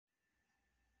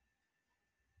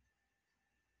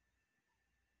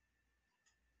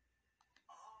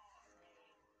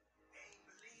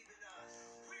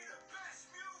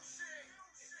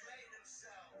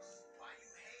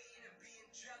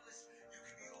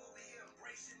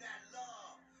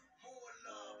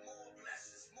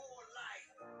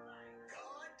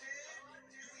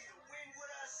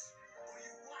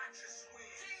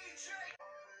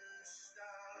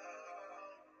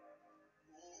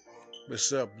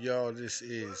What's up, y'all? This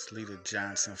is Leader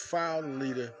Johnson, file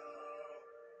leader.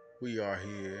 We are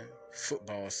here.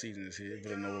 Football season is here.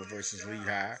 Villanova versus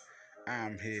Lehigh.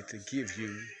 I'm here to give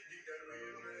you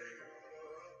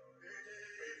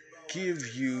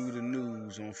the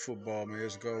news on football, man.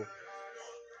 Let's go.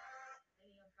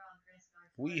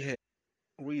 We have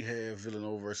we have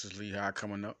Villanova versus Lehigh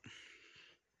coming up.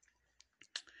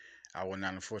 I will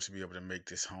not unfortunately be able to make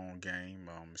this home game.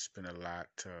 It's been a lot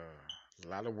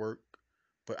of work,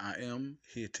 but I am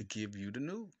here to give you the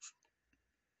news.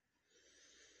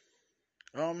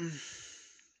 Um,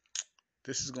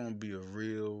 This is gonna be a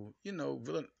real,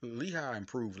 Lehigh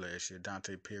improved last year.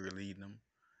 Dante Perri leading them,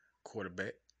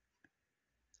 quarterback,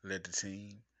 led the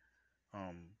team.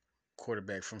 Um,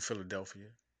 Quarterback from Philadelphia.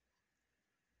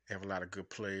 They have a lot of good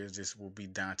players. This will be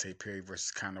Dante Perri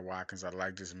versus Connor Watkins. I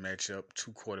like this matchup.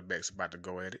 Two quarterbacks about to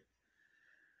go at it.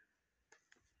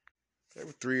 They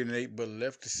were 3-8, but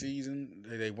left the season.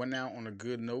 They went out on a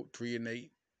good note, 3-8.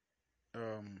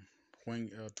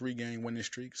 Three-game winning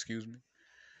streak. Excuse me.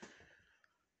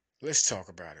 Let's talk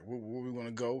about it. Where we want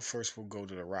to go? First, we'll go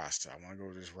to the roster. I want to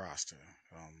go to this roster.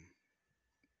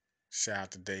 Shout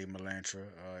out to Dave Melantra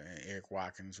and Eric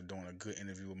Watkins for doing a good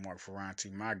interview with Mark Ferranti,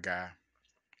 my guy.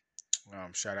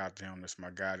 Shout out to him. That's my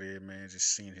guy there, man.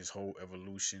 Just seeing his whole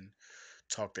evolution.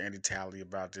 Talk to Andy Talley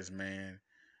about this man.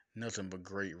 Nothing but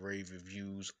great rave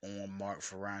reviews on Mark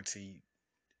Ferranti.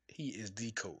 He is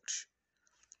the coach.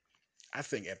 I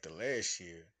think after last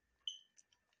year,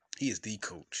 he is the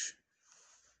coach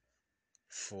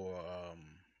for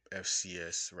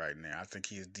FCS right now. I think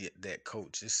he is that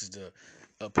coach. This is the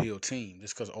uphill team.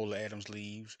 Just because Ola Adams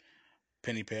leaves,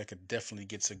 Pennypacker definitely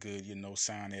gets a good,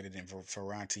 sign at it. And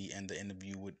Ferranti in the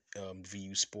interview with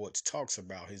VU Sports talks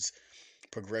about his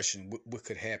progression, what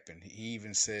could happen. He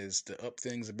even says the up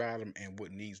things about him and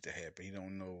what needs to happen. He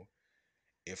don't know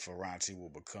if Ferranti will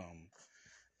become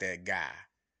that guy.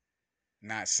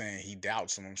 Not saying he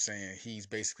doubts him. I'm saying he's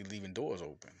basically leaving doors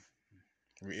open.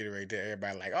 Reiterate that.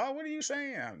 Everybody like, oh, what are you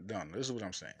saying? I'm done. This is what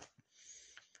I'm saying.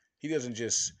 He doesn't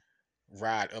just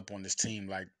ride up on this team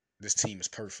like this team is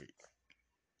perfect.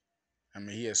 I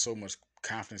mean, he has so much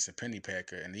confidence in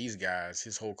Pennypacker and these guys.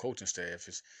 His whole coaching staff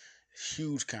is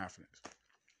huge confidence.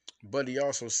 But he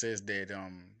also says that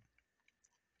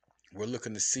we're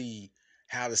looking to see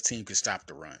how this team can stop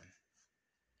the run.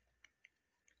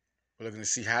 We're looking to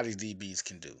see how these DBs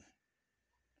can do.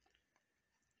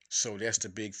 So that's the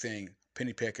big thing.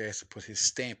 Pennypacker has to put his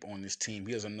stamp on this team.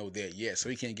 He doesn't know that yet, so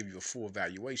he can't give you a full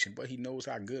evaluation. But he knows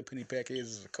how good Pennypacker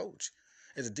is as a coach,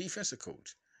 as a defensive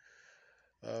coach.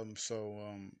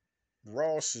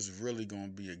 Ross is really going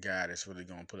to be a guy that's really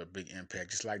going to put a big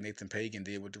impact, just like Nathan Pagan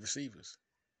did with the receivers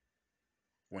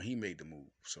when he made the move.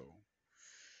 So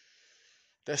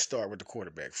let's start with the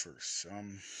quarterback first.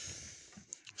 I'm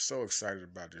so excited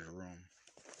about this room.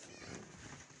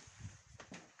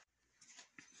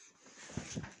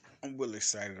 I'm really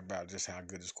excited about just how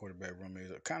good this quarterback room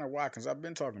is. Connor Watkins, I've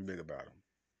been talking big about him.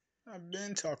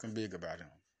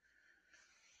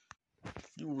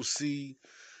 You will see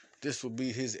this will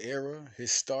be his era,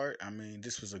 his start. I mean,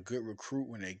 this was a good recruit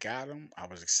when they got him. I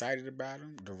was excited about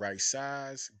him. The right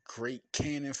size, great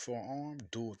cannon for arm,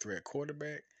 dual threat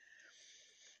quarterback.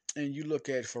 And you look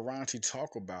at Ferranti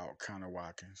talk about Connor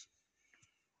Watkins.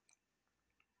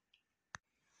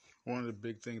 One of the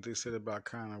big things they said about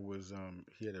Connor was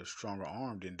he had a stronger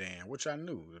arm than Dan, which I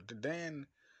knew. Dan,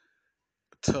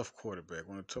 tough quarterback,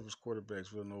 one of the toughest quarterbacks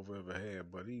Villanova ever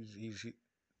had. But he's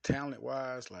talent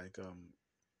wise, like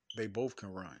they both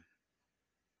can run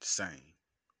the same.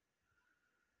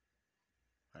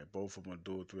 Like both of them are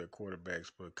dual threat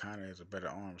quarterbacks, but Connor has a better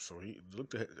arm. So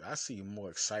I see a more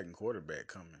exciting quarterback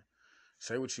coming.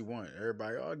 Say what you want,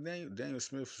 everybody. Oh, Daniel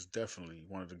Smith is definitely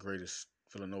one of the greatest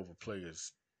Villanova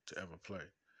players to ever play.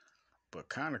 But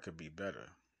Connor could be better.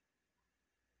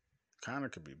 Connor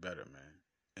could be better,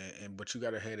 man. But you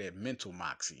gotta have that mental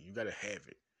moxie. You gotta have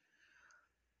it.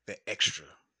 That extra.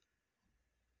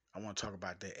 I want to talk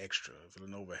about that extra.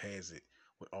 Villanova has it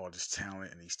with all this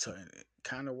talent and he's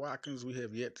Connor Watkins, we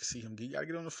have yet to see him. He gotta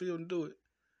get on the field and do it.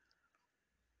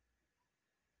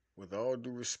 With all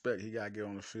due respect, he gotta get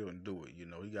on the field and do it. He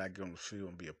gotta get on the field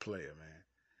and be a player, man.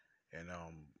 And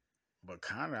but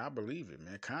Connor, I believe it,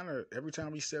 man. Connor, every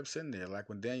time he steps in there, like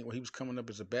when he was coming up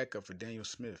as a backup for Daniel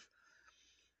Smith,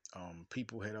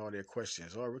 people had all their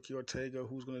questions. Oh, Ricky Ortega,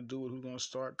 who's gonna do it? Who's gonna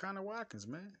start? Connor Watkins,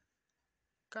 man.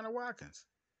 Connor Watkins.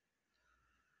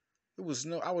 I was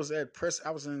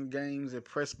in games at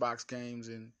press box games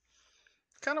and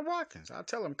Connor Watkins. I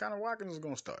tell him Connor Watkins is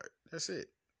gonna start. That's it.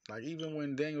 Like even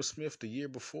when Daniel Smith the year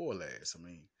before last,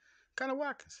 Connor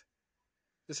Watkins.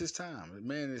 It's his time.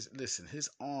 Man is listen. His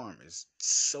arm is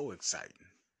so exciting.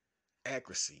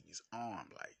 Accuracy, his arm,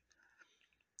 like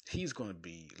he's gonna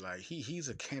be like he's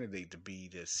a candidate to be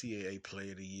the CAA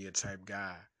Player of the Year type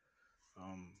guy.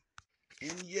 Um,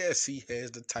 and yes, he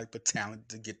has the type of talent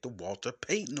to get the Walter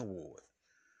Payton Award.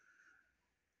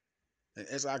 And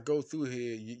as I go through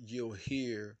here, you'll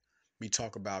hear me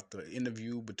talk about the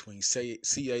interview between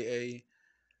CAA,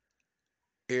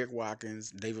 Eric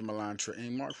Watkins, David Melantra,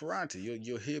 and Mark Ferranti.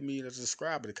 You'll hear me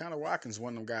describe it. Connor Watkins is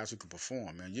one of them guys who can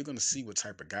perform, man. You're gonna see what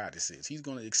type of guy this is. He's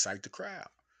gonna excite the crowd.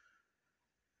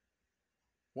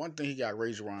 One thing, he got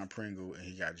Rajon Pringle and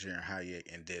he got Jaren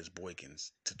Hayek and Des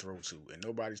Boykins to throw to, and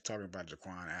nobody's talking about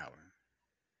Jaquan Allen.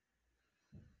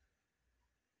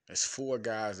 There's four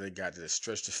guys they got that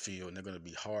stretch the field, and they're going to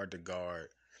be hard to guard,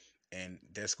 and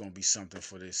that's going to be something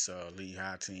for this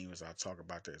Lehigh team as I talk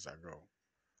about that as I go.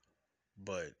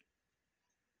 But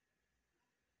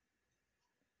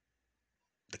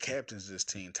the captains of this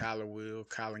team, Tyler Will,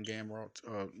 Colin Gamrot,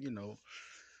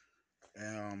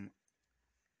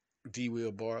 D.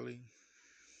 Will Barley,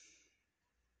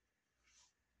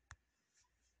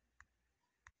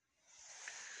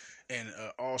 and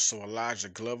also Elijah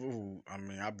Glover, who I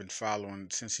mean I've been following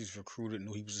since he's recruited.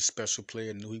 Knew he was a special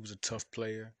player. Knew he was a tough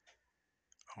player.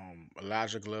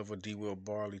 Elijah Glover, D. Will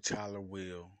Barley, Tyler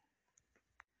Will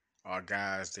are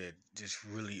guys that just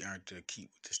really earned to keep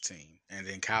with this team. And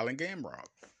then Colin Gamrot.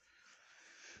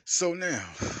 So now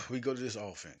we go to this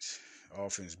offense.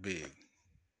 Offense big.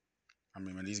 I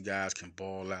mean, when these guys can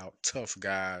ball out, tough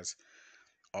guys,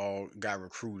 all got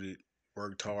recruited,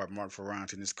 worked hard. Mark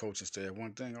Ferranti and his coaching staff.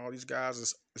 One thing, all these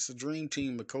guys it's a dream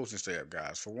team of coaching staff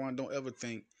guys. For one, don't ever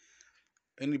think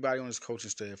anybody on this coaching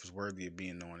staff is worthy of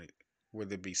being on it.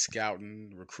 Whether it be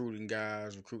scouting, recruiting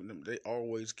guys, recruiting them, they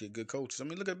always get good coaches. I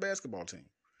mean, look at the basketball team.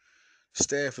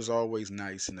 Staff is always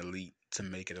nice and elite to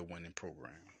make it a winning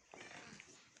program.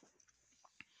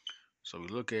 So we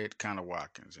look at Connor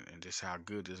Watkins and just how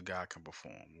good this guy can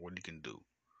perform, what he can do.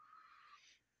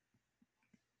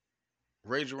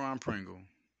 Rajon Pringle,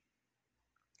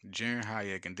 Jaren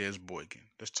Hayek, and Des Boykin.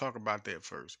 Let's talk about that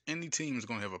first. Any team is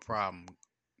going to have a problem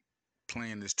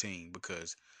playing this team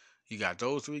because you got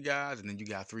those three guys and then you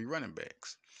got three running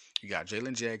backs. You got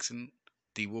Jalen Jackson,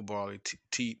 D. Will Barley,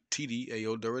 TD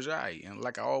Ayo Durajai. And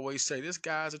like I always say, this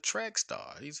guy's a track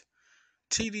star.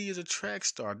 TD is a track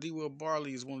star. D. Will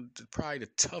Barley is probably the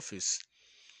toughest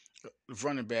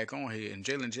running back on here, and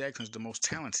Jalen Jackson is the most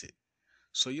talented.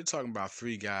 So you're talking about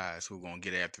three guys who are going to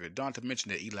get after it. Not to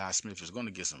mention that Eli Smith is going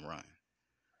to get some run.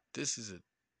 This is a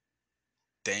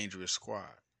dangerous squad.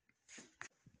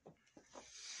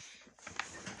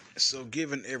 So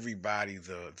giving everybody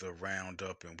the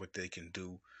roundup and what they can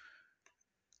do,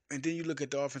 and then you look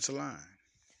at the offensive line.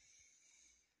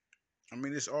 I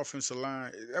mean, this offensive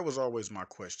line, that was always my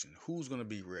question. Who's going to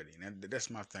be ready? And that's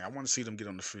my thing. I want to see them get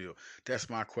on the field. That's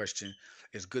my question.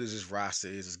 As good as this roster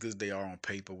is, as good as they are on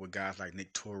paper with guys like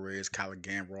Nick Torres, Colin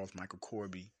Gamrot, Michael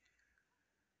Corby.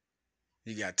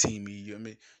 You got Teamy. I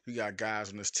mean, you got guys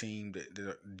on this team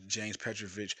James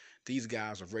Petrovich. These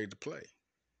guys are ready to play.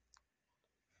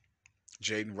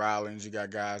 Jaden Rollins, you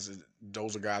got guys,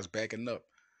 those are guys backing up.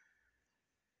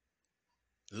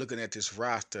 Looking at this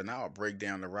roster, and I'll break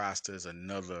down the roster as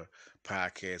another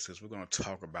podcast because we're going to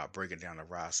talk about breaking down the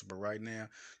roster. But right now,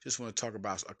 just want to talk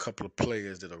about a couple of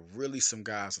players that are really some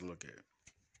guys to look at.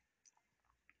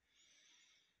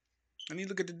 And you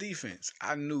look at the defense.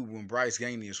 I knew when Bryce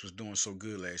Gainius was doing so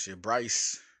good last year.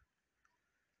 Bryce,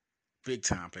 big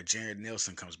time player. Jared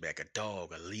Nelson comes back, a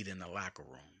dog, a leader in the locker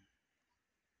room.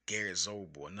 Garrett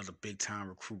Zobel, another big time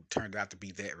recruit, turned out to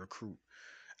be that recruit.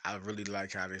 I really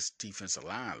like how this defensive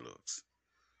line looks.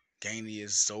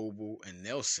 Gainius, Zobel, and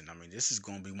Nelson. I mean, this is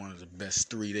going to be one of the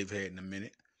best three they've had in a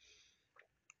minute.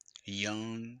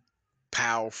 Young,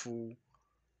 powerful,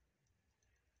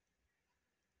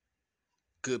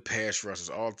 good pass rushers.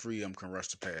 All three of them can rush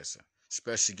the passer,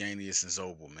 especially Gainius and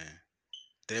Zobel, man.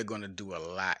 They're going to do a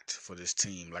lot for this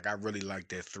team. Like, I really like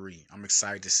that three. I'm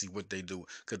excited to see what they do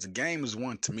because the game is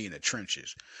won to me in the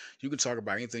trenches. You can talk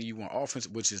about anything you want, offense,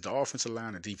 which is the offensive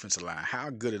line and defensive line. How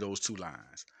good are those two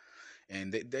lines?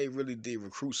 And they really did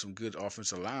recruit some good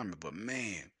offensive linemen. But,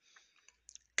 man,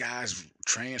 guys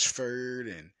transferred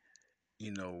and,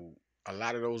 a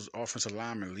lot of those offensive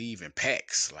linemen leave in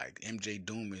packs, like MJ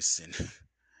Dumas and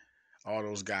all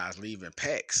those guys leave in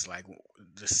packs. Like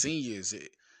the seniors,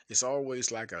 it's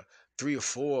always like a 3 or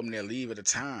 4 of them that leave at a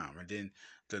time. And then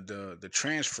the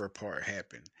transfer part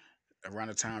happened. Around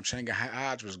the time Changa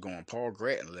Hodge was going, Paul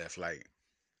Grattan left. Like,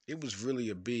 it was really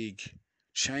a big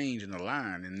change in the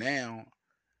line. And now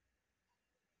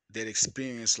that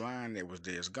experienced line that was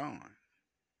there is gone.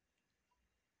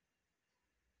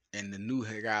 And the new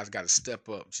guys got to step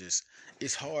up. Just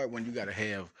it's hard when you got to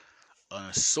have an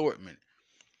assortment,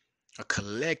 a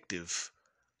collective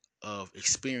of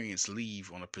experience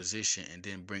leave on a position and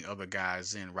then bring other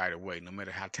guys in right away, no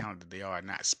matter how talented they are or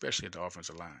not, especially at the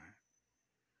offensive line.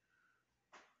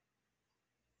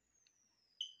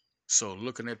 So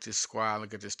looking at this squad,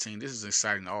 look at this team, this is an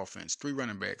exciting offense. 4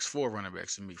 running backs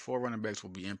to me. 4 running backs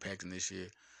will be impacting this year.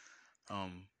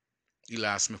 Um,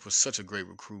 Eli Smith was such a great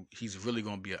recruit. He's really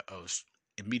going to be a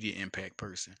immediate impact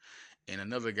person. And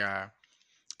another guy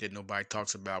that nobody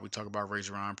talks about, we talk about Ray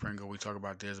Jerron Pringle, we talk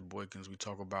about Des Boykins, we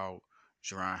talk about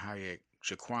Jerron Hayek,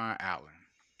 Jaquan Allen.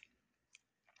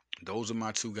 Those are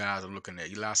my two guys I'm looking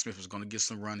at. Eli Smith is going to get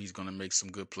some run. He's going to make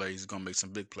some good plays. He's going to make some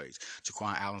big plays.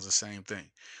 Jaquan Allen's the same thing.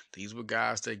 These were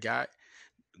guys they got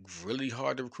really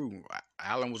hard to recruit.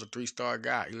 Allen was a 3-star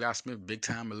guy. Eli Smith,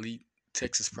 big-time elite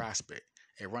Texas prospect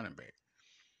at running back.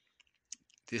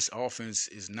 This offense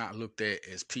is not looked at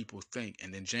as people think.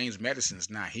 And then James Madison is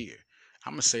not here.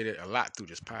 I'm going to say that a lot through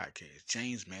this podcast.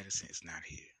 James Madison is not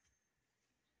here.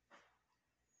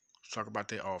 Let's talk about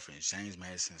their offense. James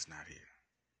Madison is not here.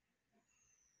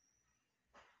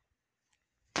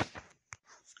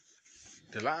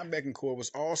 The linebacking core was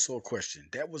also a question.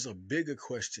 That was a bigger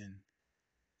question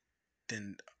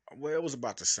than, well, it was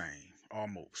about the same,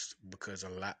 almost, because a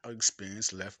lot of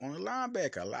experience left on the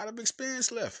linebacker. A lot of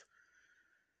experience left.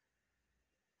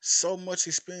 So much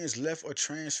experience left or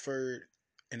transferred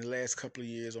in the last couple of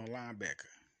years on linebacker.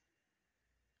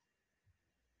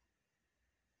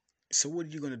 So what are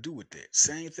you going to do with that?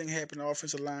 Same thing happened to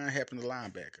offensive line, happened to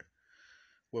linebacker.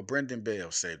 Well, Brendan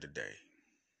Bell saved the day.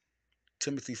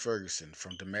 Timothy Ferguson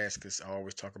from Damascus, I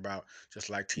always talk about,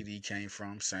 just like TD came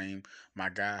from. Same, my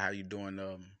guy, how you doing?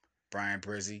 Brian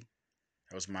Brezzi,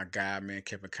 that was my guy, man.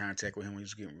 Kept in contact with him when he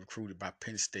was getting recruited by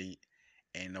Penn State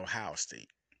and Ohio State.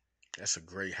 That's a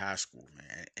great high school,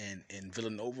 man. And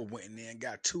Villanova went in there and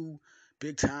got 2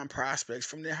 big-time prospects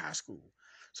from their high school.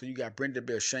 So you got Brendan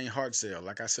Bell, Shane Hartzell.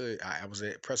 Like I said, I was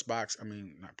at not press box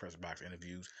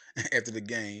interviews after the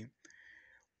game.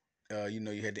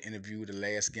 You had the interview the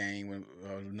last game when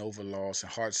Nova lost,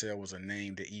 and Hartzell was a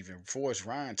name that even Forrest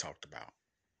Ryan talked about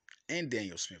and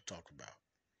Daniel Smith talked about.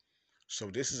 So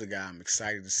this is a guy I'm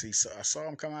excited to see. So I saw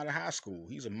him come out of high school.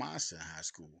 He's a monster in high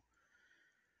school.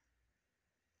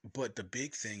 But the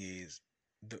big thing is,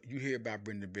 you hear about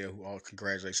Brendan Bell, who all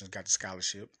congratulations got the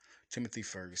scholarship. Timothy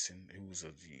Ferguson,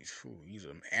 he's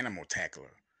an animal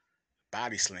tackler,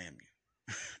 body slam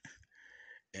you,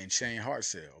 and Shane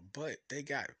Hartzell. But they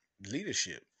got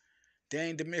leadership.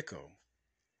 Dan D'Amico,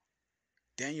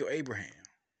 Daniel Abraham,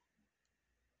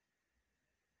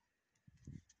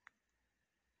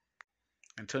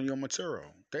 Antonio Maturo.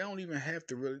 They don't even have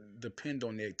to really depend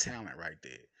on their talent right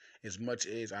there. As much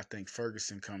as I think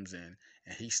Ferguson comes in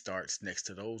and he starts next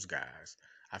to those guys,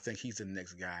 I think he's the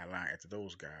next guy in line after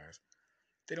those guys.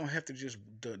 They don't have to just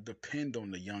depend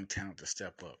on the young talent to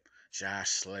step up. Josh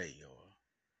Slay or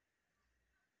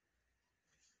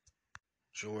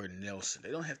Jordan Nelson.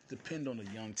 They don't have to depend on the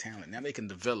young talent. Now they can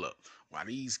develop while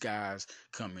these guys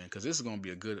come in, because this is going to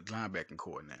be a good linebacking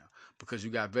core now, because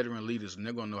you got veteran leaders and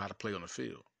they're going to know how to play on the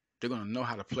field. They're going to know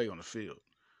how to play on the field.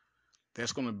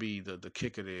 That's going to be the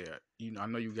kicker there. I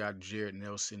know you got Jared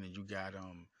Nelson and you got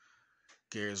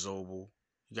Garrett Zobel.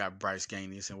 You got Bryce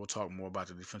Gaines, and we'll talk more about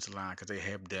the defensive line because they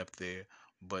have depth there.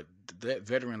 But that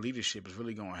veteran leadership is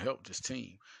really going to help this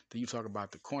team. Then you talk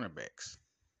about the cornerbacks.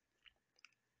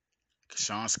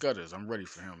 Sean Scutters, I'm ready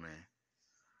for him, man.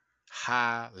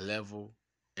 High level,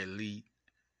 elite,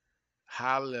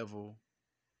 high level,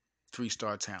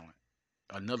 3-star talent.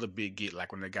 Another big get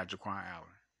like when they got Jaquan Allen.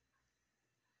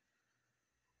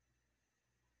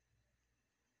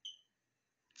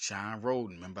 John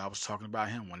Roden, remember I was talking about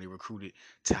him when they recruited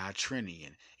Ty Trinity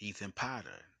and Ethan Potter.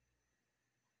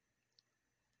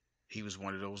 He was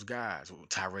one of those guys.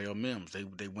 Tyrell Mims.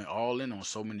 They went all in on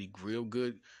so many real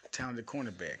good, talented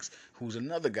cornerbacks. Who's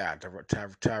another guy,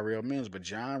 Tyrell Mims. But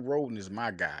John Roden is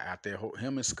my guy out there.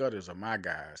 Him and Scutters are my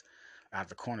guys out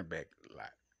the cornerback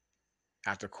lot.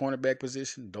 At the cornerback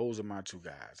position, those are my 2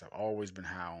 guys. I've always been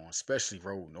high on, especially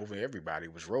Roden. Over everybody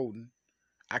was Roden.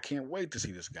 I can't wait to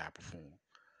see this guy perform.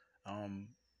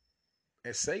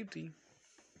 At safety,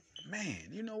 man,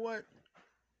 you know what?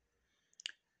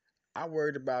 I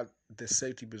worried about the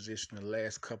safety position the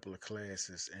last couple of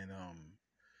classes, and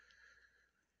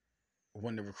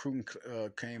when the recruiting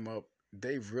came up,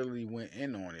 they really went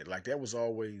in on it. Like that was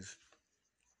always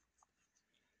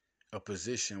a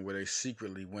position where they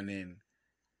secretly went in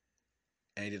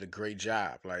and did a great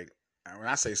job. Like And when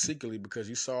I say secretly, because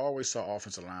you always saw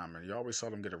offensive linemen, you always saw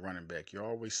them get a running back, you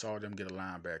always saw them get a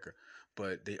linebacker,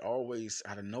 but they always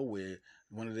out of nowhere,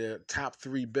 one of their top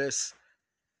three best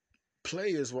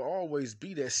players will always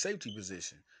be that safety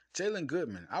position. Jalen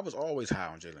Goodman, I was always high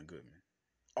on Jalen Goodman,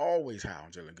 always high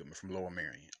on Jalen Goodman from Lower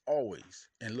Marion, always.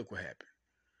 And look what happened.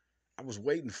 I was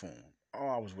waiting for him. Oh,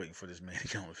 I was waiting for this man to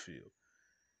get on the field.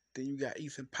 Then you got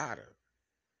Ethan Potter.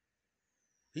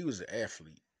 He was an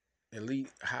athlete, elite,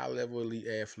 high level elite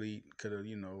athlete. Could have,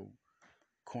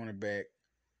 cornerback,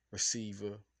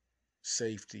 receiver,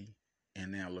 safety,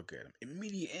 and now look at him.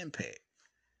 Immediate impact.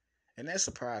 And that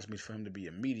surprised me for him to be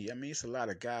immediate. I mean, it's a lot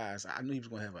of guys. I knew he was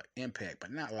going to have an impact,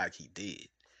 but not like he did.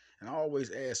 And I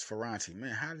always ask Ferranti,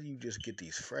 man, how do you just get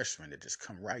these freshmen that just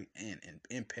come right in and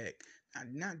impact?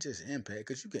 Not just impact,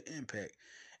 because you can impact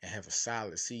and have a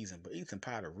solid season. But Ethan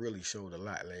Potter really showed a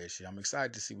lot last year. I'm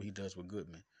excited to see what he does with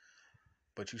Goodman.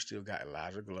 But you still got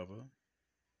Elijah Glover,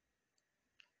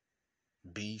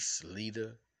 Beast,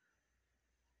 Leader,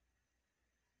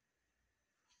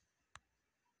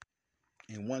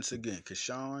 and once again,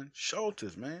 Keshawn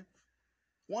Schultz, man.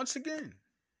 Once again.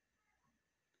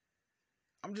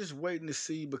 I'm just waiting to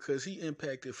see because he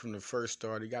impacted from the first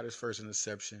start. He got his first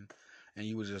interception, and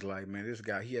you was just like, man, this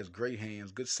guy, he has great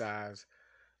hands, good size.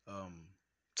 Um,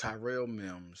 Tyrell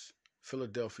Mims,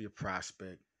 Philadelphia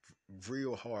prospect,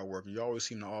 real hard worker. You always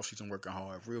see him in the offseason working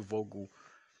hard, real vocal.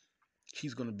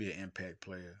 He's going to be an impact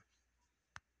player.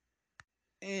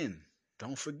 And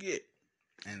don't forget,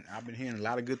 and I've been hearing a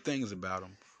lot of good things about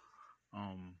him,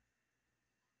 um,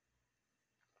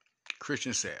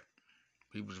 Christian Sapp.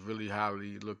 He was really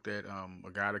highly looked at. A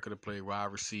guy that could have played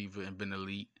wide receiver and been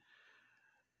elite.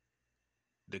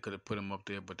 They could have put him up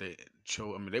there, but they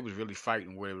chose. I mean, they was really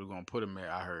fighting where they were going to put him at.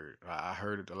 I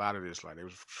heard a lot of this. Like they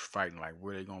was fighting, like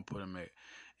where they going to put him at,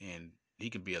 and he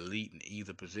can be elite in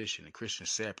either position. And Christian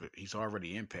Sapp, he's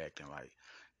already impacting. Like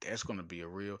that's going to be a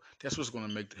real. That's what's going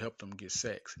to help them get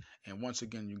sacks. And once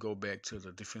again, you go back to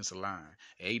the defensive line: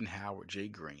 Aiden Howard, Jay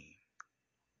Green.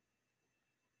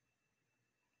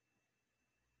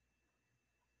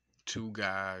 Two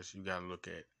guys you got to look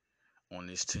at on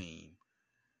this team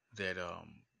that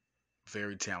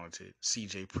very talented.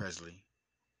 C.J. Presley.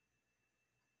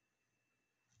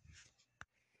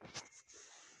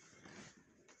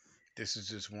 This is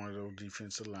just one of those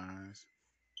defensive lines.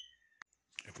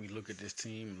 If we look at this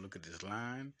team and look at this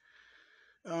line,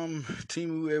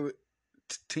 Timi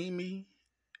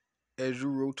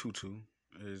Ezuru Tutu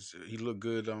he looked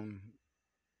good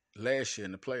last year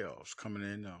in the playoffs coming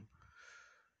in.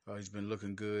 He's been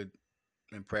looking good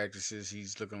in practices.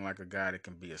 He's looking like a guy that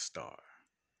can be a star.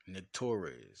 Nick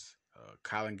Torres,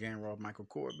 Colin Ganroff, Michael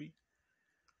Corby.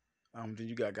 Then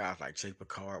you got guys like Jake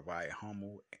Picard, Wyatt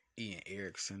Hummel, Ian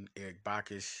Erickson, Eric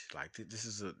Bacchus. Like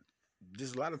there's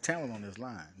a lot of talent on this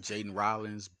line. Jaden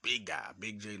Rollins, big guy,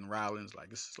 big Jaden Rollins.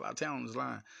 Like it's a lot of talent on this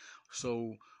line.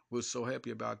 So we're so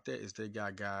happy about that is they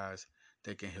got guys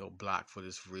that can help block for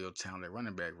this real talented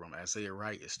running back room. Isaiah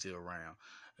Wright is still around.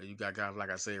 You got guys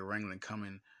like Isaiah Wrangling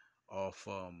coming off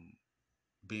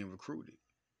being recruited.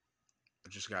 We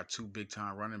just got two big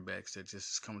time running backs that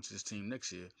just is coming to this team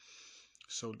next year.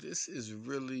 So this is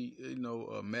really,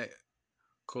 Matt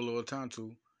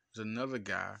Koloatantu is another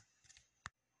guy.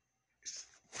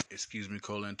 Excuse me,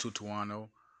 Colin Tutuano.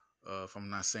 If I'm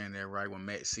not saying that right, when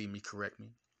Matt see me, correct me.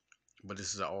 But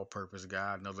this is an all-purpose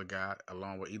guy, another guy,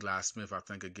 along with Eli Smith, I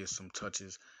think could get some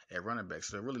touches at running back.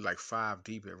 So they're really like five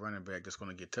deep at running back that's going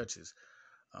to get touches.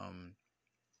 Um,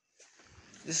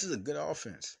 this is a good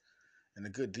offense and a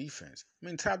good defense. I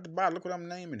mean, top to bottom, look what I'm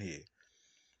naming here.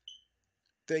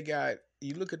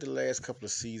 You look at the last couple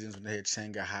of seasons when they had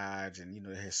Changa Hodge and,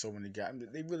 they had so many guys. I mean,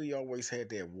 they really always had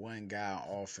that one guy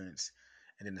on offense.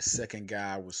 And then the second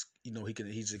guy was,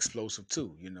 he's explosive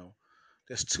too,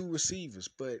 That's two receivers,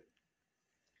 but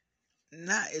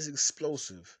not as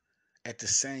explosive at the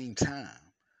same time.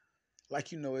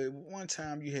 Like, at one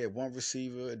time you had one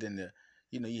receiver, then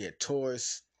you had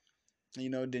Taurus,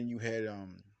 then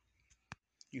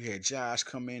you had Josh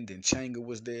come in, then Changa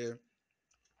was there.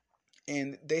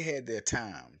 And they had their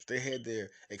times. They had their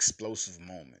explosive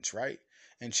moments, right?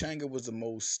 And Changa was the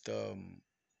most,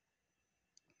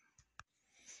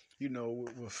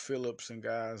 with Phillips and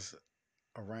guys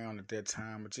around at that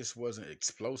time, it just wasn't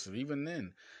explosive. Even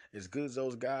then, as good as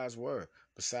those guys were,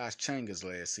 besides Changa's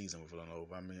last season with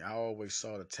Villanova, I mean, I always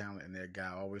saw the talent in that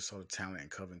guy. I always saw the talent in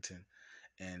Covington,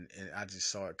 and I just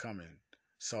saw it coming.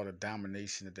 Saw the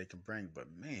domination that they can bring. But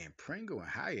man, Pringle and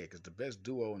Hayek is the best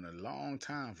duo in a long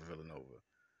time for Villanova.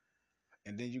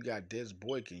 And then you got Des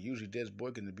Boykin. Usually Des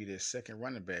Boykin to be their second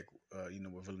running back,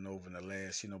 with Villanova in the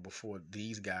last, before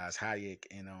these guys, Hayek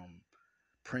and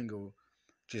Pringle,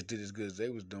 just did as good as they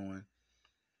was doing.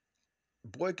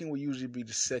 Boykin will usually be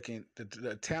the second.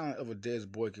 The talent of a Des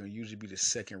Boykin will usually be the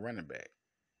second running back,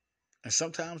 and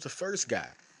sometimes the first guy.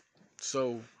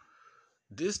 So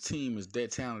this team is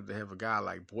that talented to have a guy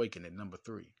like Boykin at number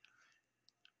 3.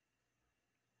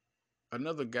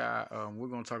 Another guy, we're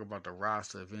gonna talk about the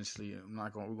roster eventually. We're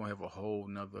gonna have a whole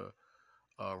nother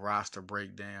roster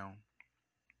breakdown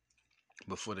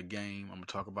before the game. I'm gonna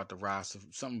talk about the roster,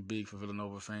 something big for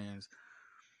Villanova fans.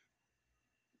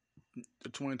 The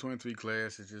 2023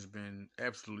 class has just been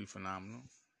absolutely phenomenal.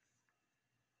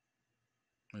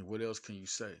 I mean, what else can you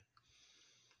say?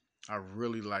 I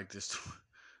really like this.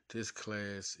 This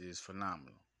class is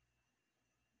phenomenal.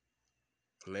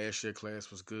 Last year class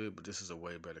was good, but this is a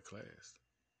way better class.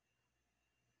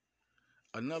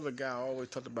 Another guy I always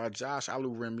talked about, Josh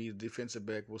Aluremi, the defensive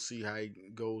back. We'll see how he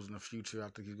goes in the future. I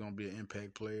think he's going to be an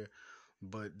impact player.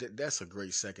 But that's a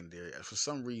great secondary. For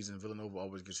some reason, Villanova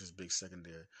always gets this big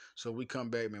secondary. So we come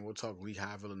back, man. We'll talk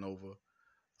Lehigh, Villanova.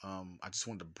 I just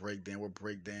wanted to break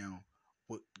down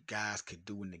what guys could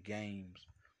do in the games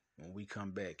when we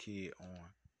come back here on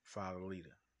Follow the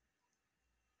Leader.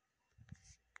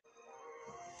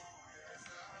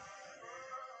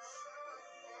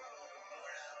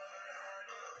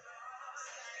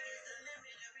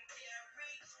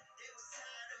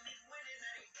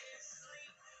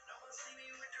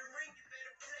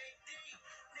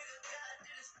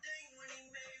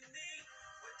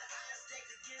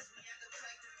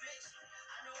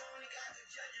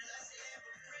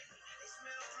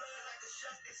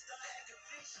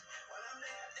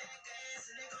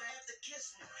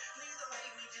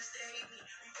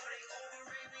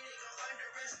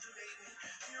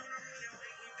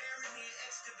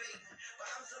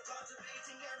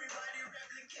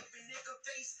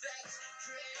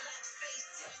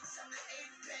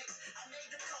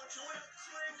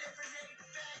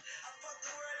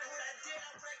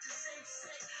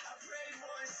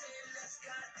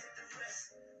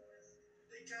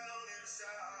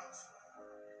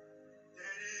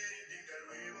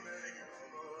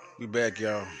 We back,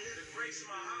 y'all.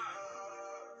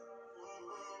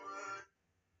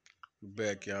 We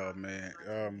back, y'all, man.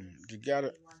 You got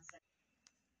it.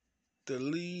 The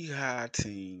Lehigh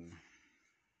team.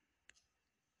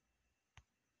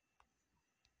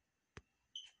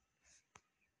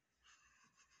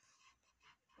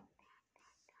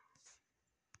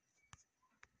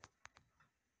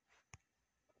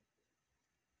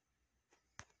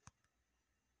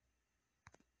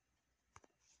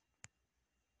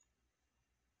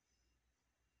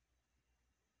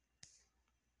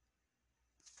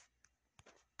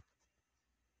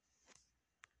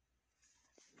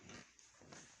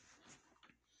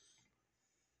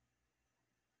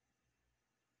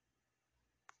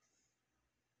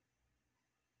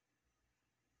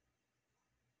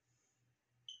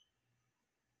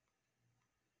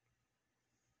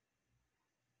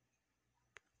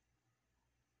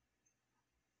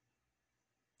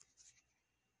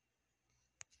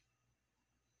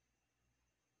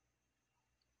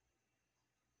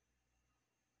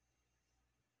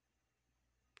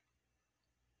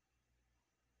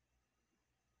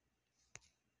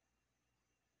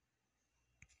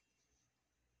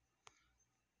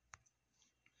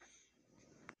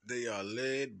 They are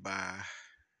led by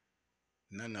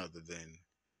none other than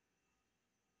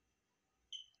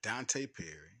Dante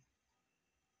Perri,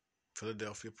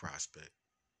 Philadelphia prospect.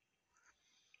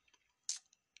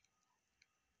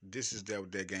 This is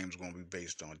what that game is going to be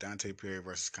based on. Dante Perri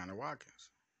versus Connor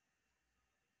Watkins.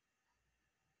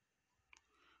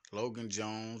 Logan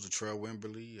Jones, Latrell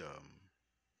Wimberly,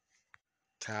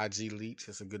 Ty G. Leach.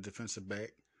 That's a good defensive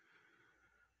back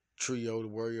trio to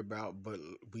worry about. But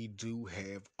we do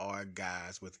have our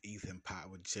guys with Ethan Pott,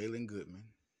 with Jalen Goodman,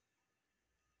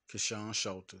 Keshawn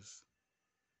Schulters,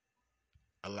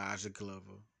 Elijah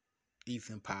Glover,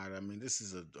 Ethan Potter. I mean, this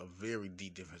is a very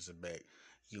deep defensive back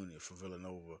unit for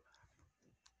Villanova.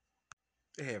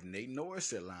 They have Nate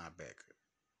Norris at linebacker.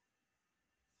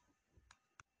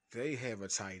 They have a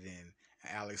tight end,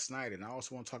 Alex Snyder. And I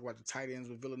also want to talk about the tight ends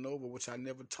with Villanova, which I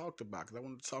never talked about because I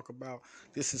want to talk about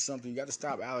this is something you got to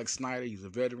stop Alex Snyder. He's a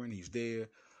veteran. He's there.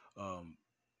 Um,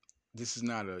 this is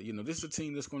not this is a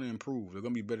team that's going to improve. They're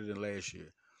going to be better than last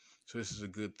year. So this is a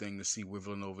good thing to see where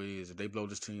Villanova is. If they blow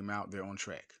this team out, they're on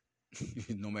track,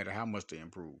 no matter how much they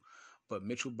improve. But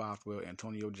Mitchell Bothwell,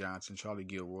 Antonio Johnson, Charlie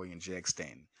Gilroy, and Jack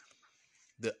Stanton.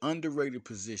 The underrated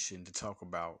position to talk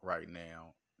about right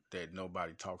now that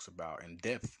nobody talks about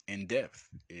in depth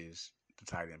is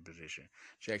the tight end position.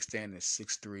 Jack Stanton is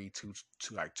 6'3",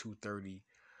 like 230,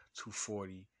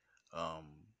 240.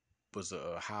 Was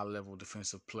a high level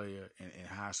defensive player in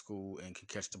high school and can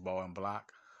catch the ball and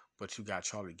block. But you got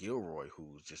Charlie Gilroy,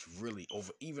 who's just really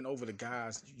even over the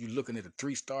guys. You're looking at the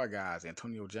 3-star guys,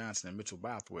 Antonio Johnson and Mitchell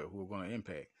Bothwell, who are going to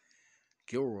impact.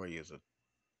 Gilroy is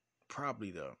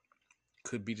probably the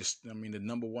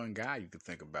number one guy you could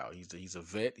think about. He's a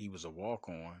vet. He was a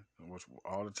walk-on, which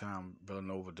all the time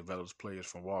Villanova develops players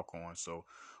from walk-on. So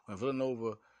when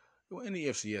Villanova, any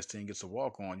FCS team gets a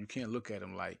walk-on, you can't look at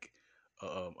him like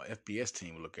a FBS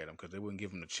team would look at him, because they wouldn't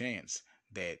give him the chance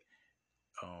that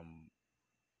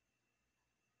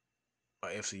a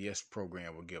FCS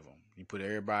program would give them. You put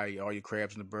everybody, all your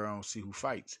crabs in the barrel, and see who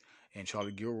fights. And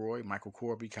Charlie Gilroy, Michael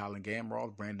Corby, Colin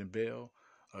Gamroth, Brandon Bell,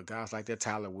 guys like that,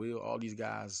 Tyler Will, all these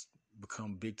guys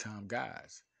become big-time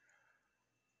guys.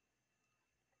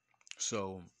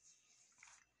 So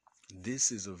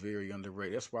this is a very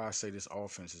underrated. That's why I say this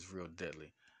offense is real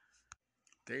deadly.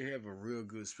 They have a real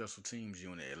good special teams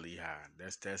unit at Lehigh.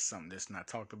 That's something that's not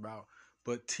talked about.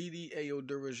 But TD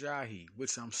Ayo-Durajahi,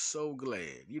 which I'm so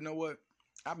glad. You know what?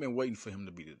 I've been waiting for him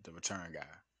to be the return guy.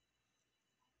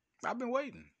 I've been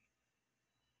waiting.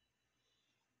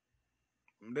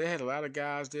 They had a lot of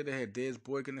guys there. They had Des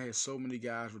Boykin. They had so many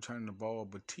guys returning the ball.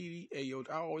 But TD Ayo,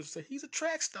 I always say he's a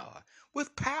track star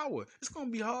with power. It's going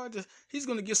to be hard. He's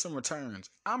going to get some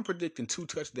returns. I'm predicting 2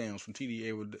 touchdowns from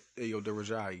TD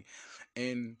Ayo-Durajahi.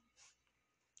 And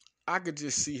I could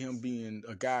just see him being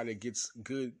a guy that gets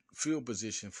good field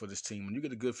position for this team. When you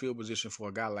get a good field position for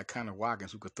a guy like Connor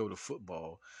Watkins who could throw the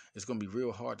football, it's going to be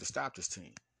real hard to stop this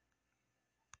team.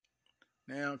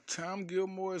 Now, Tom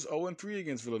Gilmore is 0-3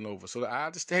 against Villanova, so the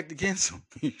odds are stacked against him,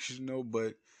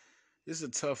 but it's a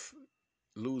tough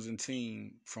losing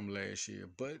team from last year,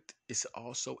 but it's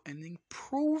also an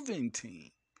improving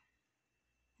team.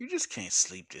 You just can't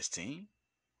sleep this team.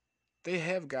 They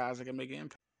have guys that can make an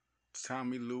impact.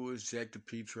 Tommy Lewis, Jack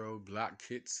DePietro, block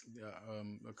kicks,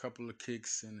 a couple of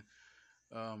kicks, and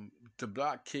the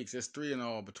block kicks, there's 3 in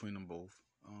all between them both.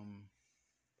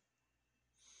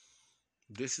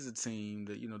 This is a team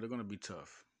that, they're going to be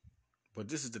tough. But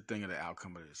this is the thing of the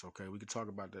outcome of this, okay? We could talk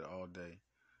about that all day.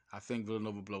 I think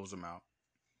Villanova blows them out.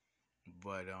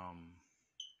 But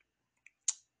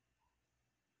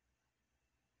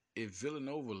if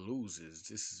Villanova loses,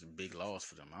 this is a big loss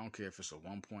for them. I don't care if it's a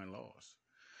 1-point loss.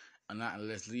 Or not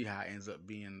unless Lehigh ends up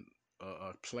being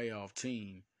a playoff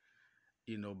team,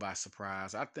 by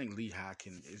surprise. I think Lehigh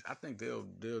can. I think they'll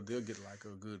get like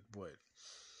a good what?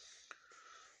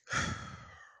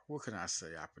 What can I say?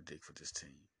 I predict for this team.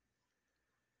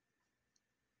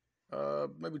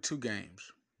 Maybe 2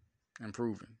 games,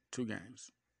 improving 2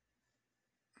 games,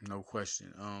 no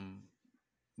question.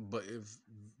 But if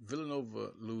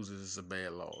Villanova loses, it's a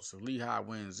bad loss. If Lehigh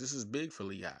wins, this is big for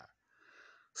Lehigh.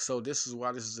 So this is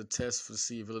why this is a test to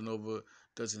see if Villanova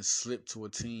doesn't slip to a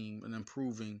team, an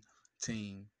improving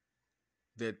team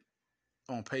that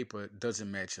on paper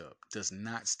doesn't match up, does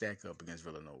not stack up against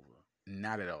Villanova.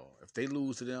 Not at all. If they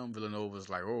lose to them, Villanova's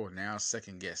like, oh, now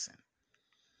second guessing.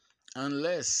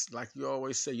 Unless, like you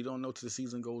always say, you don't know till the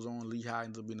season goes on, Lehigh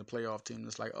ends up being the playoff team.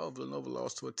 It's like, oh, Villanova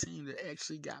lost to a team that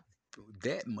actually got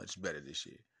that much better this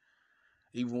year.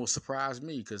 Even will surprise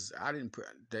me, because I didn't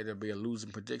that it'd be a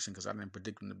losing prediction, because I didn't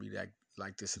predict them to be that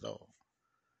like this at all.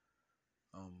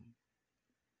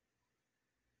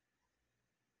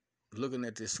 Looking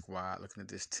at this squad, looking at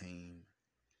this team,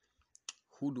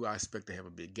 who do I expect to have a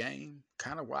big game?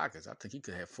 Connor Watkins. I think he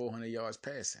could have 400 yards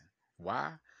passing.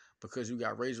 Why? Because you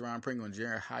got Rajon Pringle and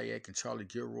Jaron Hayek and Charlie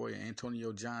Gilroy and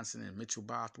Antonio Johnson and Mitchell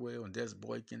Bothwell and Des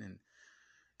Boykin and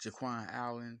Jaquan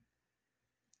Allen.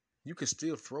 You can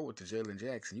still throw it to Jalen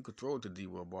Jackson. You could throw it to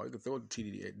D-Will Ball. You could throw it to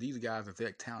TD. These guys are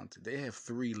that talented. They have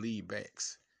 3 lead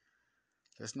backs.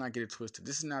 Let's not get it twisted.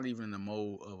 This is not even in the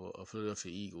mold of a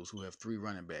Philadelphia Eagles who have 3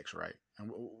 running backs, right?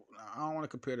 And I don't want to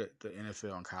compare the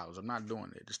NFL and college. I'm not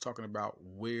doing that. Just talking about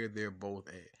where they're both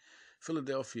at.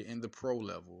 Philadelphia in the pro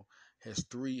level has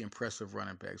 3 impressive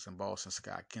running backs in Boston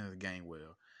Scott, Kenneth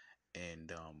Gainwell,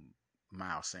 and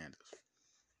Miles Sanders.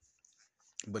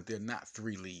 But they're not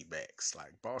 3 lead backs.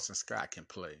 Like Boston Scott can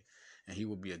play, and he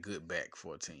will be a good back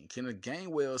for a team. Kenneth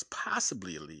Gainwell is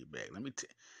possibly a lead back.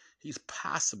 He's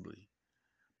possibly.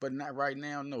 But not right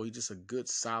now, no. He's just a good,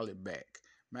 solid back.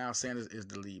 Miles Sanders is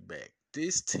the lead back.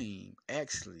 This team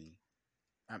actually,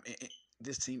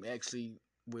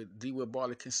 with D-Will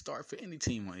Barley can start for any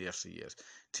team on the FCS.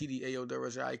 TD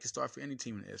Ayo-Durajahi can start for any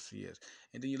team in the FCS.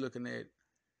 And then you're looking at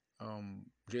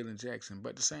Jalen Jackson. But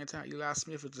at the same time, Eli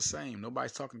Smith is the same.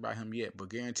 Nobody's talking about him yet, but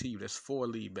guarantee you that's 4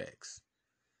 lead backs.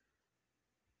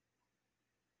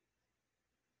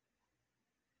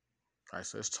 All right,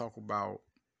 so let's talk about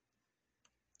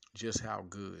just how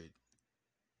good.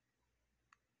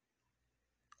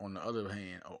 On the other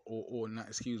hand, or not,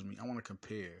 excuse me, I want to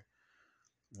compare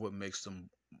what makes them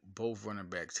both running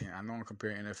backs 10. I know I'm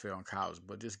comparing NFL and college,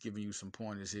 but just giving you some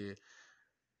pointers here.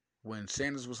 When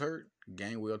Sanders was hurt,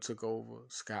 Gainwell took over,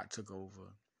 Scott took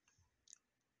over.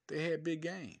 They had big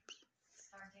games.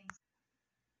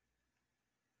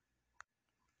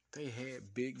 They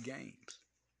had big games.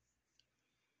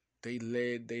 They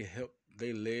led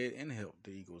and helped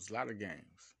the Eagles a lot of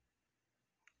games.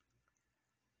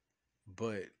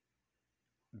 But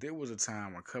there was a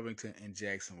time when Covington and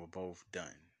Jackson were both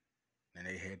done. And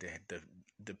they had to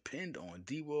depend on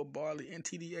D-Will Barley and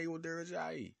TDA with their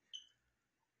Ajayi.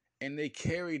 And they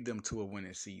carried them to a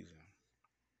winning season.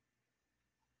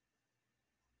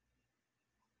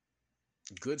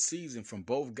 Good season from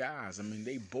both guys. I mean,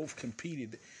 they both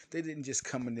competed. They didn't just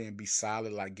come in there and be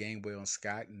solid like Gainwell and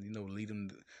Scott and, lead them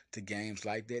to games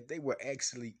like that. They were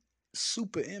actually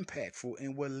super impactful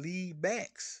and were lead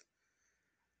backs.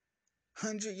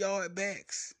 100-yard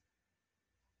backs.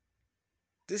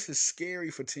 This is scary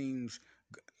for teams.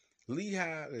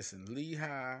 Lehigh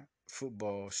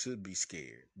football should be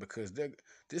scared because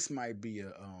this might be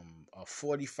a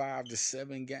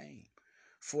 45-7 game.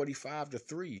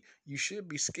 45-3. You should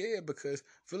be scared because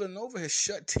Villanova has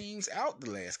shut teams out the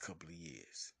last couple of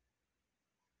years.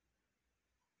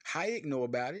 Hayek know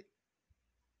about it.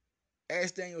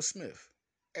 Ask Daniel Smith.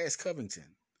 Ask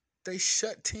Covington. They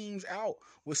shut teams out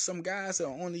with some guys that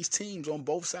are on these teams on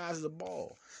both sides of the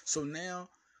ball. So now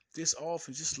this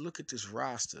offense, just look at this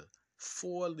roster.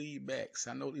 4 lead backs.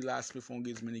 I know Eli Smith won't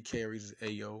get as many carries as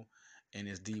Ayo and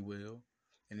as D-Will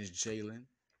and as Jalen.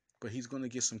 But he's going to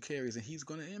get some carries, and he's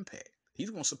going to impact. He's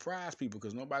going to surprise people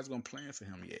because nobody's going to plan for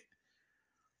him yet.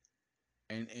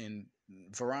 And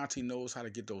Ferranti knows how to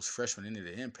get those freshmen into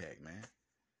the impact, man.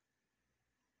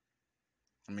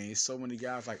 I mean, so many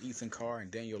guys like Ethan Carr and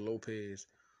Daniel Lopez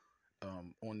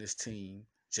on this team.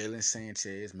 Jalen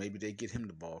Sanchez, maybe they get him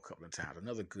the ball a couple of times.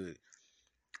 Another good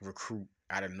recruit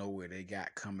out of nowhere they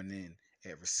got coming in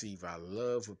at receiver. I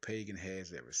love what Pagan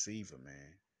has at receiver,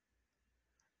 man.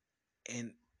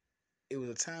 And it was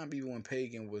a time even when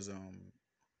Pagan was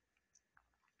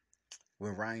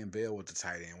when Ryan Bell was the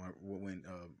tight end, when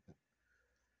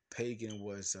Pagan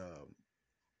was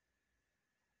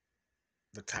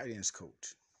the tight ends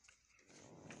coach,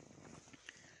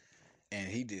 and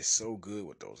he did so good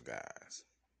with those guys.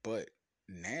 But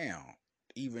now,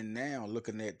 even now,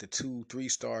 looking at the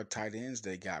 2-3-star tight ends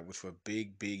they got, which were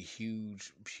big,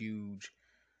 huge.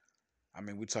 I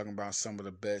mean, we're talking about some of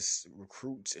the best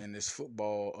recruits in this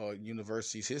football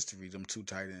university's history, them 2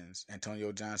 tight ends.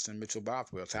 Antonio Johnson, Mitchell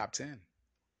Bothwell, top 10.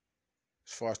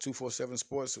 As far as 247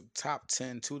 Sports, top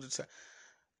 10 to the top.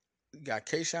 You got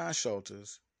Kayshawn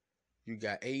Schulters. You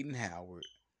got Aiden Howard.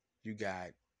 You got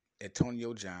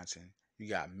Antonio Johnson. You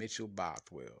got Mitchell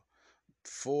Bothwell.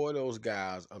 4 of those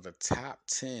guys are the top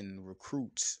 10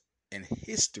 recruits in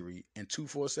history, in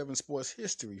 247 Sports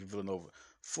history for Villanova.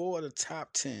 4 of the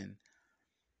top 10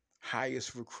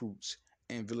 highest recruits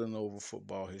in Villanova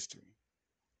football history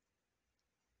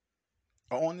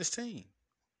are on this team.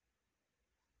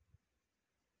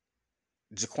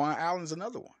 Jaquan Allen's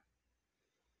another one.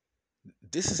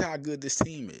 This is how good this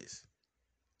team is.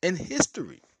 In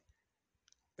history.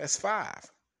 That's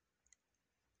 5.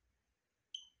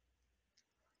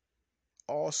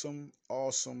 Awesome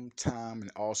time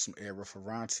and awesome era for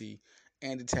Ferranti.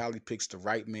 Andy Talley picks the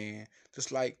right man.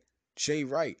 Just like Jay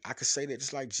Wright. I could say that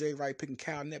just like Jay Wright picking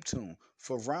Cal Neptune.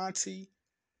 Ferranti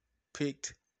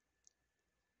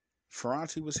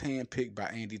was handpicked by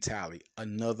Andy Talley.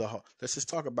 Let's just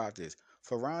talk about this.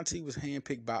 Ferranti was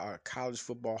handpicked by a college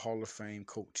football Hall of Fame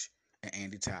coach and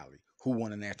Andy Talley, who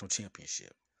won a national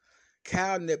championship.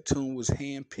 Cal Neptune was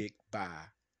handpicked by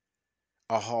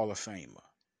a Hall of Famer.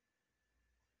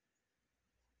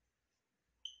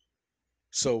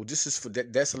 So this is for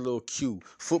that's a little cue.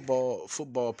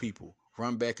 Football people,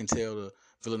 run back and tell the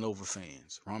Villanova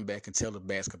fans, run back and tell the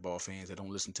basketball fans that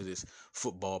don't listen to this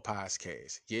football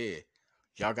podcast. Yeah,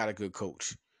 y'all got a good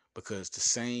coach because the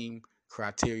same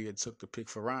criteria took to pick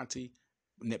Ferranti,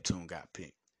 Neptune got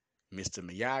picked. Mr.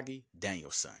 Miyagi,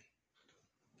 Daniel's son.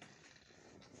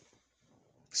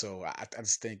 So I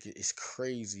just think it's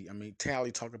crazy. I mean,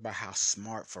 Talley talked about how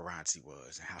smart Ferranti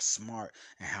was and how smart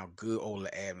and how good Ola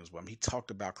Adams was. I mean, he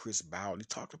talked about Chris Bowden. He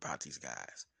talked about these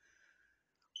guys.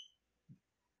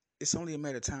 It's only a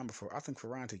matter of time before I think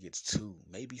Ferranti gets 2,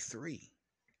 maybe 3.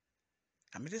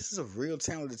 I mean, this is a real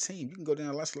talented team. You can go down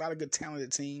and watch a lot of good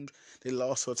talented teams. They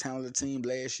lost to a talented team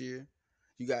last year.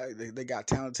 They got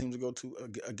talented teams to go to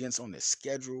against on their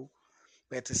schedule.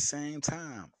 But at the same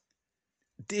time,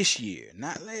 this year,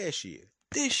 not last year,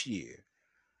 this year,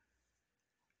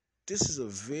 this is a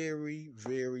very,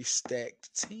 very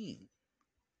stacked team.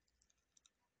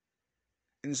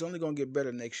 And it's only going to get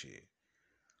better next year.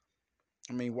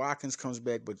 I mean, Watkins comes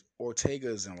back, but Ortega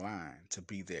is in line to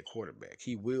be their quarterback.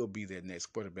 He will be their next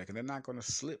quarterback, and they're not going to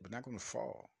slip. They're not going to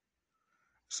fall.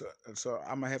 So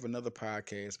I'm gonna have another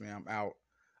podcast, man. I'm out.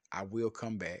 I will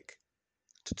come back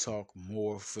to talk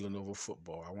more Villanova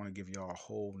football. I want to give y'all a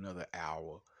whole another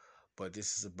hour, but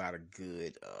this is about a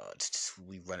good.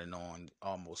 We running on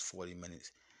almost 40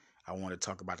 minutes. I want to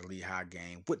talk about the Lehigh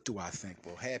game. What do I think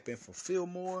will happen for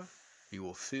Fillmore? We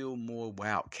will Fillmore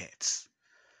Wildcats.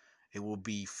 It will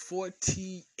be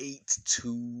 48-9.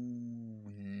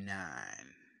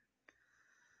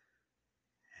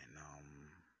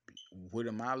 And what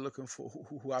am I looking for?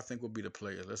 Who I think will be the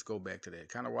players? Let's go back to that.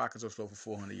 Connor Watkins will throw for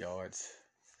 400 yards,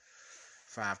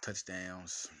 5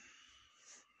 touchdowns.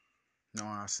 No,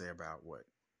 I say about what?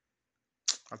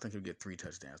 I think he'll get 3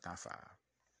 touchdowns, not 5.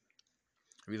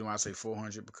 The reason why I say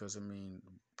 400 because I mean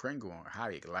Pringle and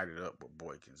Hayek lighted up with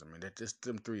Boykins. I mean that just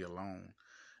them 3 alone,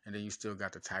 and then you still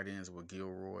got the tight ends with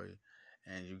Gilroy,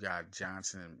 and you got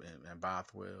Johnson and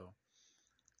Bothwell.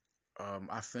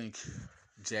 I think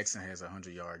Jackson has a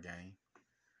 100-yard game,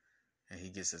 and he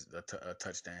gets a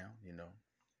touchdown.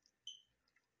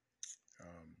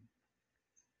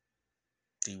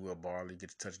 D. Will Barley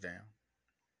gets a touchdown,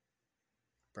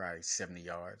 probably 70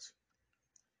 yards.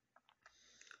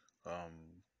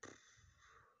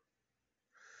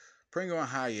 Pringle and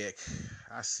Hayek,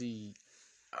 I see.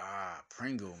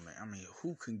 Pringle, man. I mean,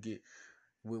 who can get?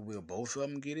 Will both of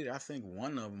them get it? I think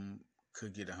one of them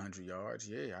could get 100 yards.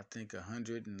 Yeah, I think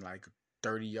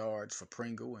 130 yards for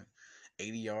Pringle and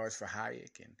 80 yards for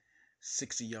Hayek and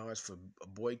 60 yards for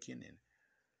Boykin and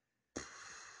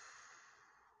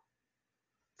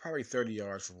probably 30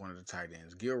 yards for one of the tight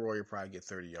ends. Gilroy will probably get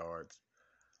 30 yards.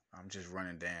 I'm just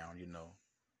running down,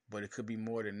 But it could be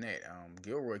more than that.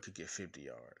 Gilroy could get 50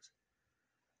 yards.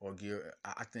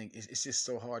 I think it's just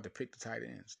so hard to pick the tight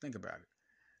ends. Think about it.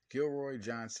 Gilroy,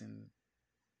 Johnson,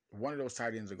 one of those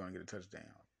tight ends are going to get a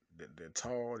touchdown. They're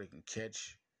tall. They can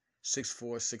catch.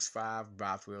 6'4", 6'5",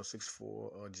 Bothwell,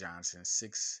 6'4", Johnson,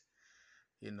 6,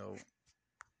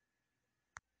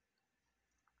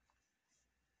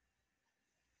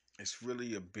 It's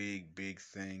really a big, big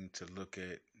thing to look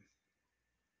at.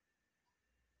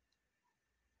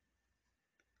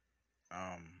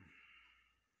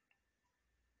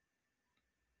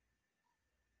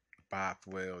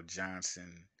 Bothwell,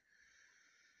 Johnson,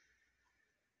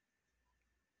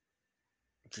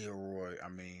 Gilroy, I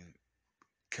mean,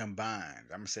 combined.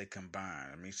 I'm going to say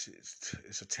combined. I mean,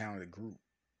 it's a talented group.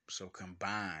 So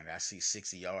combined, I see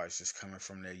 60 yards just coming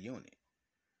from their unit.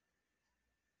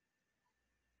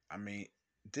 I mean,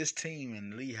 this team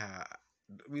in Lehigh,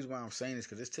 the reason why I'm saying this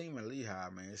because this team in Lehigh,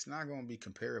 man, it's not going to be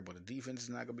comparable. The defense is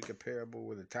not going to be comparable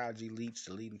with the Taji Leach,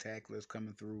 the leading tacklers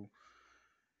coming through.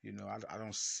 I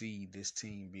don't see this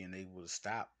team being able to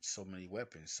stop so many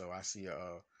weapons. So I see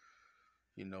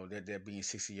that there being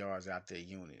 60 yards out their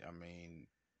unit. I mean,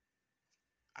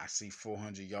 I see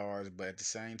 400 yards, but at the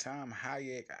same time,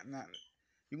 Hayek,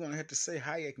 you're going to have to say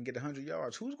Hayek can get 100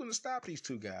 yards. Who's going to stop these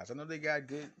two guys? I know they got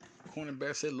good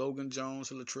cornerbacks, say Logan Jones,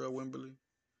 Latrell Wimberly,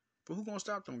 but who's going to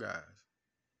stop them guys?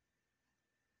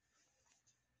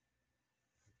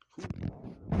 Who?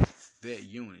 That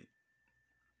unit.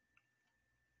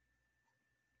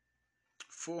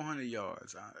 400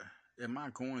 yards. Am I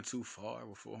going too far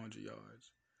with 400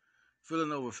 yards?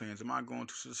 Villanova fans, am I going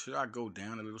to? Should I go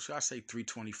down a little? Should I say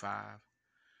 325?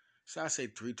 Should I say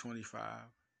 325?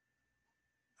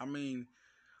 I mean,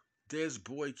 there's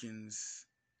Boykins.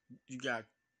 You got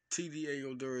TDA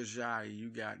Odurajai. You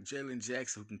got Jalen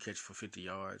Jackson who can catch for 50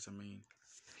 yards. I mean,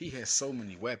 he has so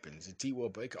many weapons. And T-Will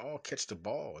Baker all catch the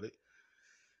ball.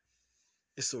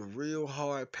 It's a real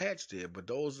hard patch there. But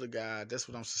those are the guys. That's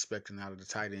what I'm suspecting out of the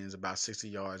tight ends, about 60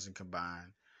 yards in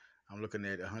combined. I'm looking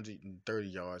at 130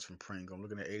 yards from Pringle. I'm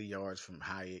looking at 80 yards from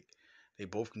Hayek. They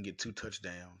both can get 2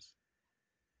 touchdowns.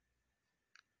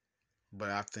 But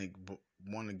I think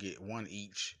one to get one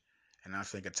each. And I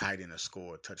think a tight end will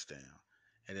score a touchdown.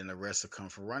 And then the rest will come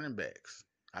for running backs.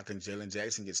 I think Jalen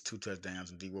Jackson gets 2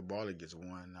 touchdowns and D. Barley gets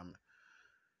 1.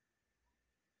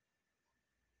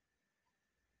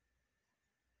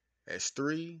 That's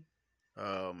 3.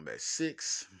 That's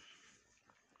 6.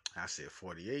 I said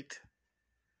 48.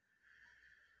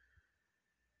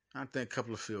 I think a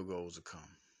couple of field goals will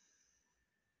come.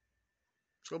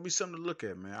 It's going to be something to look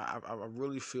at, man. I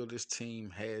really feel this team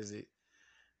has it.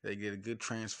 They get a good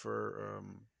transfer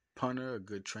punter, a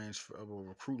good transfer of a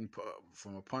recruiting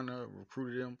from a punter,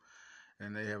 recruited him,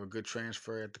 and they have a good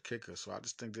transfer at the kicker. So I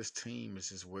just think this team is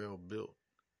just well built.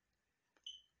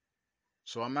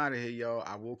 So I'm out of here, y'all.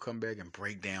 I will come back and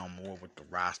break down more with the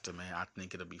roster, man. I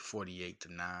think it'll be 48-9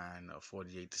 or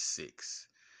 48-6.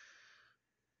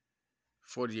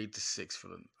 48-6 for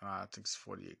the. I think it's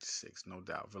 48-6, no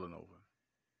doubt. Villanova.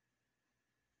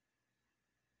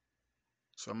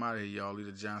 So I'm out of here, y'all.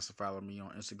 Leader Johnson. Follow me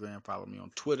on Instagram. Follow me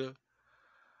on Twitter.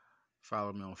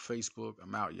 Follow me on Facebook.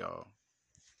 I'm out, y'all.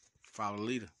 Follow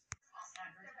Leader.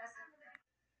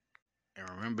 And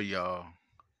remember, y'all,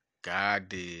 God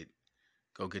did.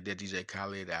 Go get that DJ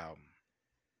Khaled album.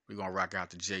 We're going to rock out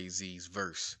to Jay-Z's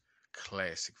verse.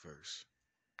 Classic verse.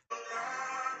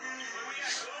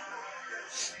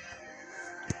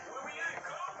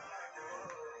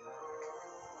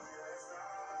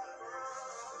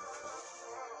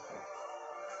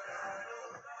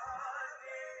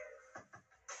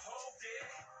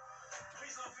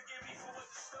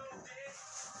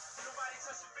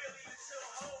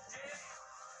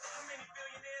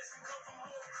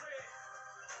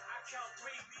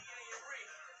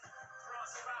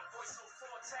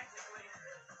 Technically,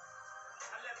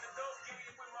 I left the dope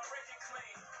game with my record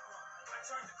clean. I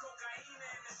turned the cocaine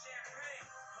into champagne.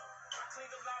 I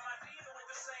cleaned up my dealer with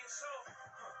the same soap.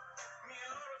 Me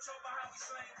and Loro talk about how we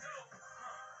slang dope.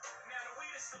 Now the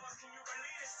weed is sauce, can you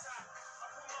believe this top? I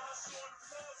put my hustle on the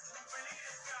floor, can you believe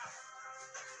this guy?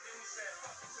 Then he said,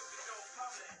 fuck, you took the dope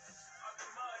public. Out the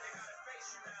mud, they gotta face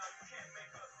you now, you can't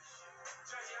make up this shit.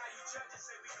 Judge it how you judge it,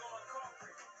 say we going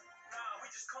corporate. Nah, we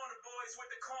just corner boys with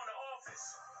the corner office.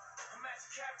 I'm at the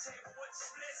cap table, what the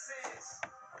splits is.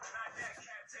 Not that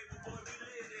cap table, boy, we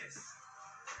live this.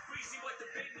 Breezy, what the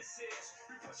business is.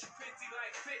 We push 50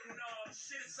 like fentanyl.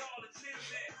 Shit is all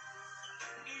legitimate.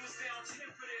 He was down 10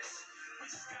 for this. We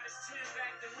just got his 10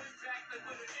 back, then went back like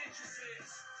what an interest is.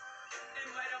 And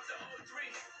light up the 03.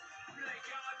 We like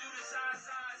y'all do the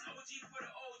eyes, OG for the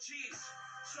OGs.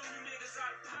 Some you niggas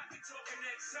out of pocket talking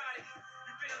exotic.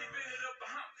 You barely been it up a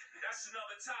hump. That's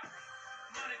another topic.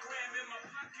 Monogram in my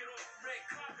pocket off the red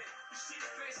carpet. You see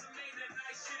the face I made that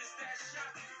night, shit is that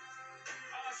shocking.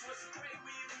 Ours was great,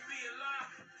 we even be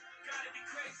alive. Gotta be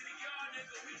crazy to y'all,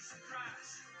 nigga, we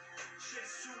surprised. Shit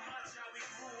is too much how we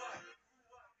grew up.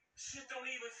 Shit don't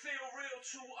even feel real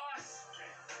to us.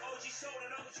 OG sold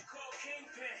an OG called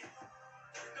Kingpin.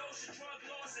 Those are drug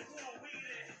laws and who are we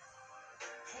then?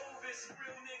 Hope is a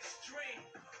real nigga's dream.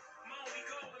 My only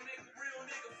goal to make a real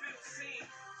nigga feel seen.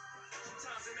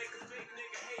 Sometimes it make a fake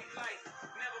nigga hate life.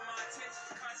 Never my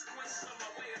intentions, consequences of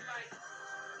my way of life.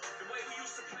 The way we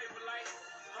used to play with life.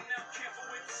 I'm now careful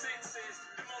with the sentences.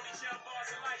 Them only jail bars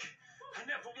of life. I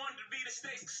never wanted to be the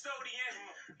state's custodian.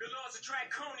 The laws are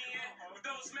draconian. With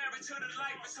those married to the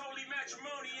life, it's holy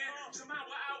matrimonian. Somehow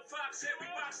I outfox every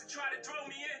box that try to throw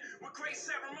me in. With great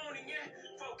ceremony, yeah.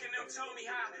 Folk in them told me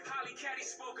how Holly Caddy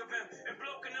spoke of him. And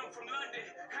bloke in them from London,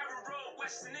 Harrow Road,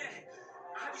 Western End.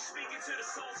 I be speaking to the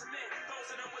souls of men. Those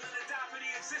of them willing to die for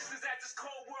the existence that this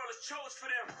cold world has chose for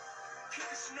them. Keep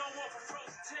the snow off a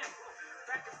frozen tin.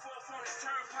 Back and forth on his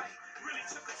turnpike. Really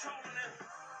took control of them.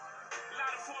 A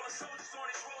lot of fallen soldiers on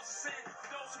these roads of sin.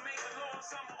 For those who make the laws,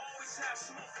 I'ma always have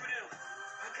smoke for them.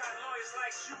 I got lawyers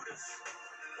like shooters.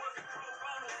 Working pro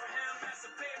bono for him as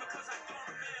a favor cause I throw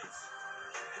him bills.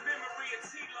 In memory of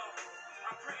T-Lo,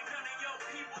 I pray none of your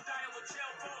people die over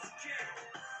jail falls again.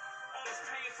 All this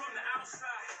pain from the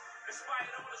outside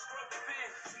inspired all this growth within.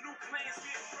 Some new plans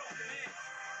getting broken in.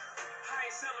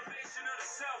 Highest elevation of the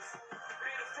self.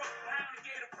 Paid a front pound and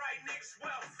gave the bright niggas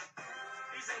wealth.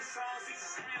 These ain't songs, these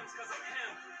is hymns cause I'm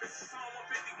him. This is Psalm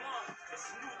 151. It's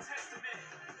the New Testament.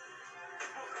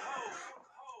 Book of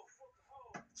Hope.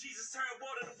 Jesus turned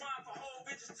water to wine for whole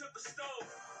bitches took a stove.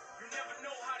 You never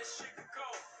know how this shit could go.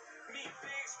 Me and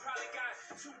Biggs probably got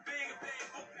too big if they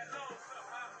ain't booked that low.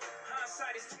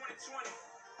 Hindsight is 2020.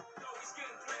 Though he's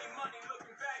getting plenty money,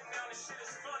 looking back now this shit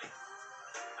is funny.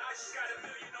 I just got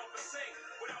 $1 million off a sink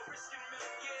without risking a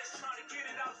million years trying to get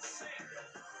it out the sink.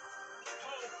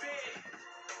 Whole big.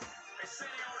 They say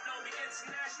they don't know me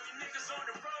internationally, niggas on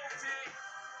the road, big.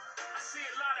 I see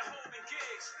a lot of holding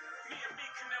gigs. Me and me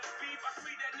can never beef. I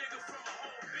free that nigga from a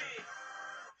whole big.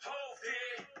 Whole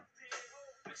big.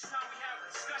 Next time we have a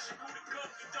discussion, who the goat,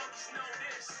 you donkeys know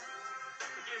this.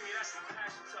 Forgive me, that's the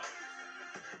passion talk.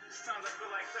 Sometimes I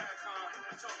feel like Farrakhan.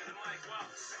 I'm talking to Mike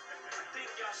Wallace. I think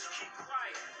y'all should keep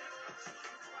quiet.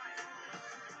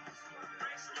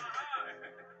 Breaks my heart.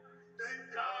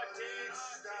 God did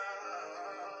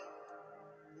stop.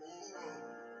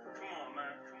 Come on,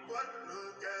 man. Come on. But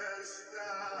look at us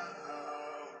now.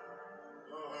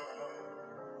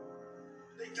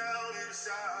 They down in the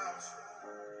south.